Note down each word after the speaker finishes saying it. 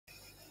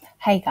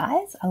Hey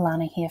guys,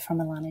 Alana here from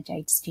Alana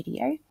Jade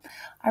Studio.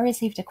 I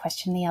received a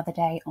question the other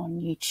day on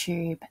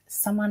YouTube,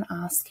 someone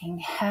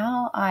asking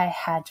how I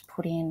had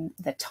put in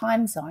the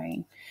time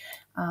zone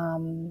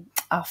on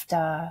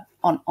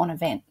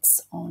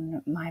events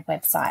on my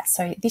website.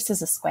 So this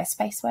is a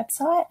Squarespace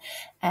website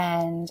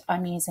and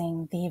I'm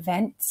using the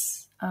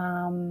events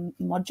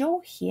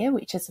module here,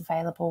 which is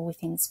available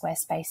within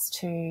Squarespace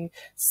to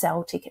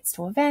sell tickets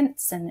to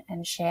events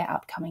and share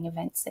upcoming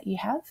events that you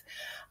have,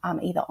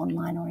 either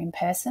online or in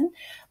person.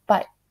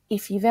 But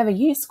if you've ever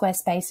used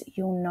Squarespace,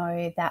 you'll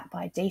know that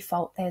by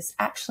default, there's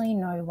actually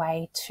no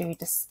way to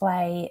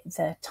display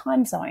the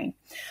time zone,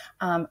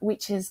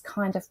 which is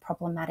kind of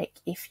problematic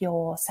if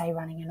you're, say,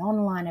 running an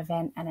online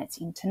event and it's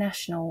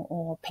international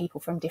or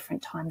people from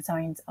different time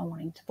zones are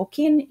wanting to book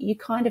in. You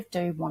kind of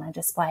do want to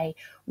display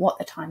what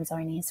the time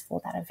zone is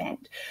for that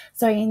event.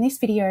 So in this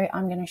video,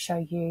 I'm going to show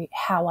you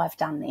how I've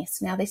done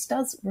this. Now, this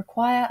does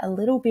require a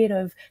little bit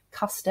of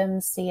custom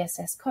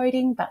CSS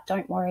coding, but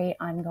don't worry,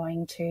 I'm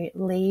going to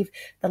leave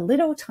the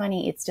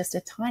it's just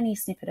a tiny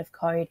snippet of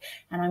code,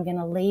 and I'm going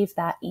to leave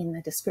that in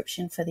the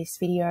description for this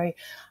video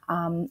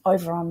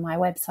over on my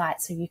website,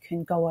 so you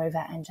can go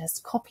over and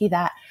just copy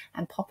that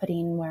and pop it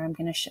in where I'm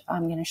going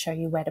to show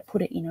you where to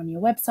put it in on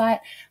your website,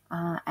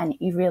 and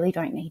you really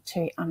don't need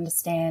to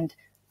understand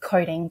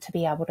coding to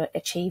be able to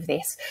achieve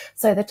this.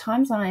 So the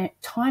time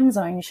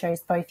zone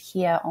shows both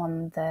here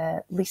on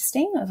the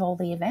listing of all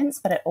the events,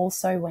 but it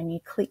also, when you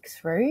click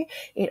through,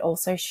 it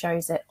also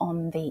shows it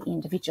on the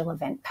individual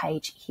event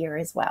page here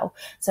as well.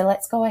 So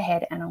let's go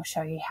ahead and I'll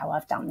show you how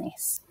I've done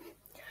this.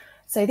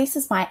 So this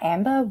is my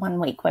Amber 1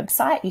 week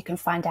website. You can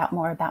find out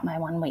more about my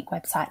 1 week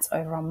websites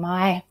over on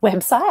my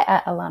website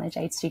at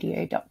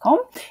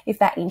alanajadestudio.com. If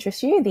that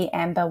interests you, the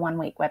Amber 1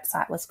 week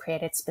website was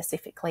created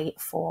specifically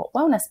for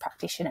wellness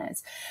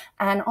practitioners.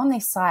 And on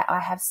this site, I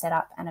have set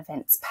up an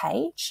events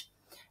page.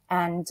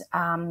 And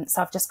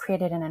so I've just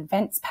created an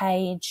events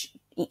page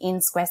in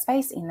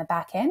Squarespace in the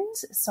back end.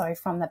 So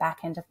from the back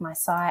end of my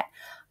site,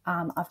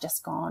 I've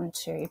just gone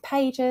to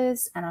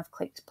pages and I've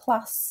clicked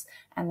plus,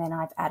 and then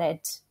I've added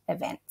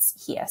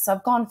events here. So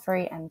I've gone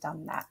through and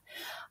done that.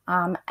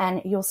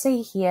 And you'll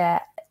see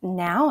here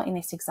now in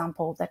this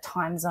example, the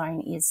time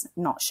zone is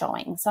not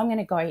showing. So I'm going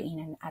to go in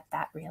and add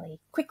that really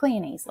quickly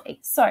and easily.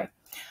 So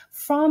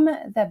from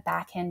the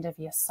back end of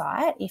your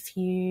site, if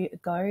you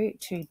go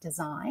to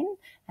design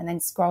and then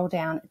scroll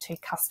down to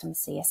custom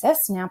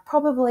CSS, now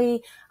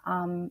probably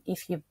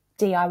if you're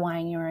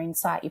DIYing your own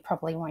site, you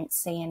probably won't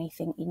see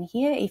anything in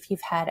here. If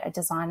you've had a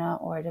designer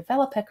or a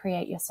developer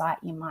create your site,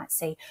 you might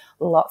see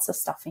lots of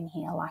stuff in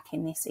here, like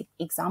in this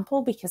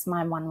example, because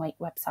my 1 week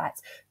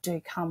websites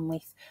do come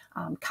with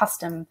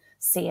custom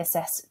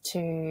CSS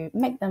to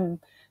make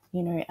them,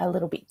 you know, a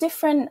little bit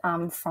different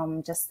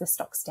from just the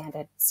stock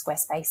standard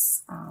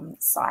Squarespace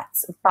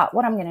sites. But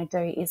what I'm going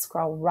to do is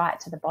scroll right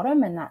to the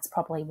bottom, and that's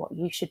probably what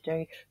you should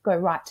do. Go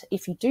right to,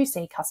 if you do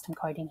see custom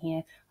code in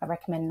here, I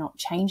recommend not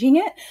changing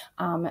it,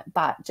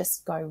 but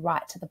just go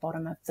right to the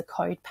bottom of the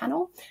code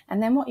panel.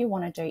 And then what you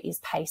want to do is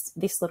paste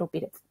this little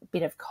bit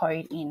of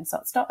code in. So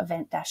it's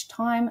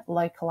 .event-time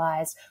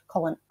localized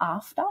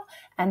 :after,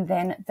 and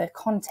then the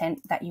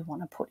content that you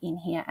want to put in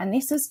here. And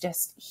this is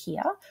just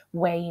here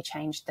where you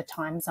change the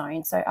time zone.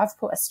 So I've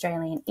put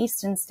Australian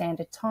Eastern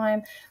Standard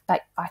Time,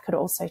 but I could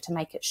also, to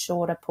make it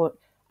shorter, put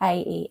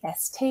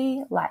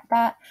AEST like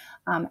that.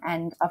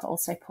 And I've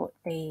also put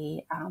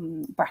the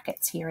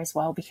brackets here as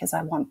well, because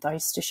I want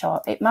those to show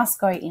up. It must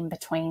go in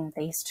between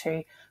these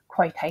two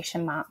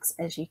quotation marks,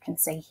 as you can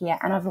see here.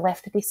 And I've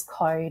left this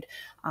code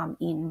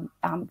in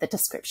the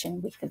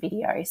description with the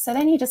video. So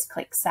then you just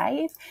click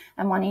save.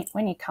 And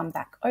when you come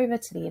back over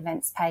to the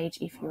events page,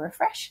 if you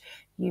refresh,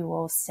 you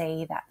will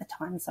see that the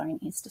time zone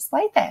is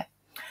displayed there.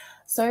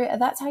 So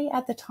that's how you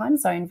add the time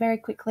zone very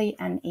quickly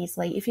and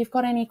easily. If you've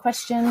got any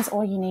questions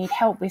or you need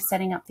help with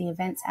setting up the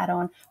events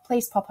add-on,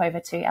 please pop over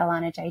to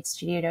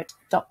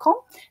alanajadestudio.com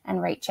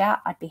and reach out.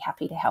 I'd be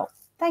happy to help.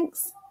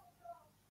 Thanks.